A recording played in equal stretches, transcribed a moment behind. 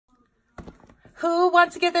Who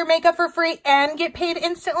wants to get their makeup for free and get paid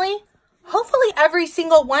instantly? Hopefully every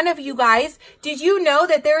single one of you guys. Did you know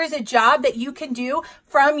that there is a job that you can do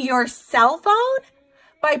from your cell phone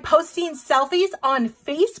by posting selfies on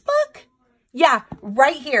Facebook? Yeah,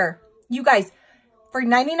 right here. You guys, for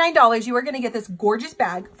 $99, you are going to get this gorgeous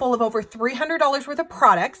bag full of over $300 worth of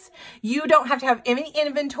products. You don't have to have any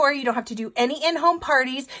inventory. You don't have to do any in-home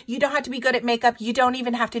parties. You don't have to be good at makeup. You don't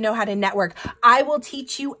even have to know how to network. I will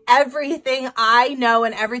teach you everything I know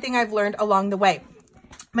and everything I've learned along the way.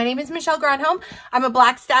 My name is Michelle Gronholm. I'm a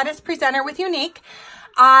Black status presenter with Younique.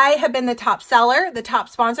 I have been the top seller, the top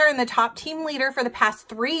sponsor, and the top team leader for the past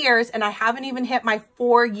 3 years, and I haven't even hit my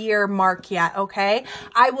 4-year mark yet, okay?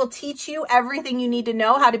 I will teach you everything you need to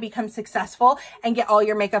know how to become successful and get all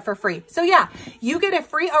your makeup for free. So yeah, you get a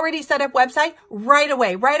free already set up website right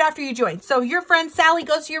away, right after you join. So your friend Sally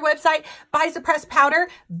goes to your website, buys a pressed powder,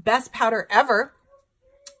 best powder ever.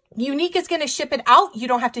 Younique is going to ship it out. You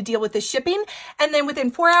don't have to deal with the shipping. And then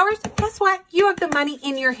within 4 hours, guess what? You have the money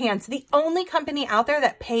in your hands. The only company out there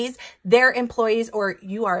that pays their employees, or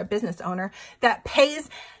you are a business owner, that pays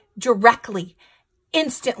directly,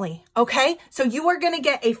 instantly, okay? So you are going to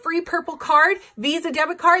get a free purple card, Visa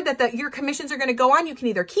debit card that your commissions are going to go on. You can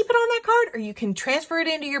either keep it on that card or you can transfer it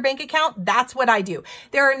into your bank account. That's what I do.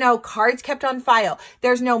 There are no cards kept on file.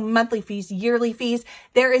 There's no monthly fees, yearly fees.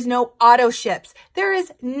 There is no auto ships. There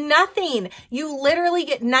is nothing. You literally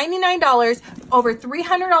get $99, over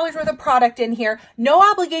 $300 worth of product in here. No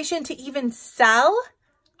obligation to even sell.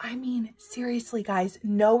 I mean, seriously, guys,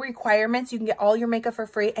 no requirements. You can get all your makeup for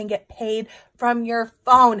free and get paid from your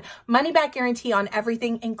phone. Money back guarantee on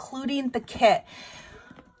everything, including the kit.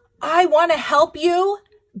 I want to help you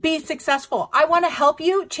be successful. I want to help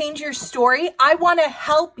you change your story. I want to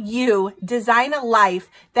help you design a life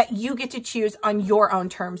that you get to choose on your own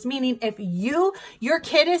terms. Meaning if your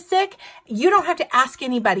kid is sick, you don't have to ask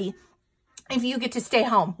anybody if you get to stay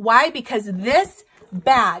home. Why? Because this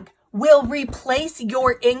bag will replace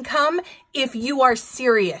your income if you are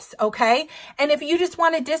serious, okay? And if you just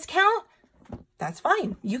want a discount, that's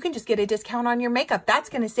fine. You can just get a discount on your makeup. That's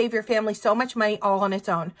going to save your family so much money all on its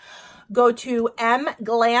own. Go to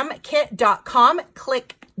mglamkit.com,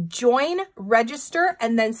 click join, register,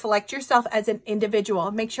 and then select yourself as an individual.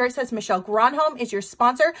 Make sure it says Michelle Gronholm is your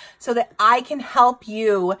sponsor so that I can help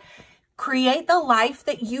you create the life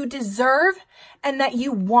that you deserve and that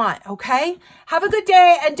you want, okay? Have a good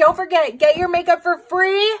day, and don't forget, get your makeup for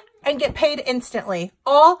free and get paid instantly.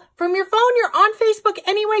 All from your phone. You're on Facebook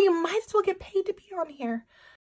anyway. You might as well get paid to be on here.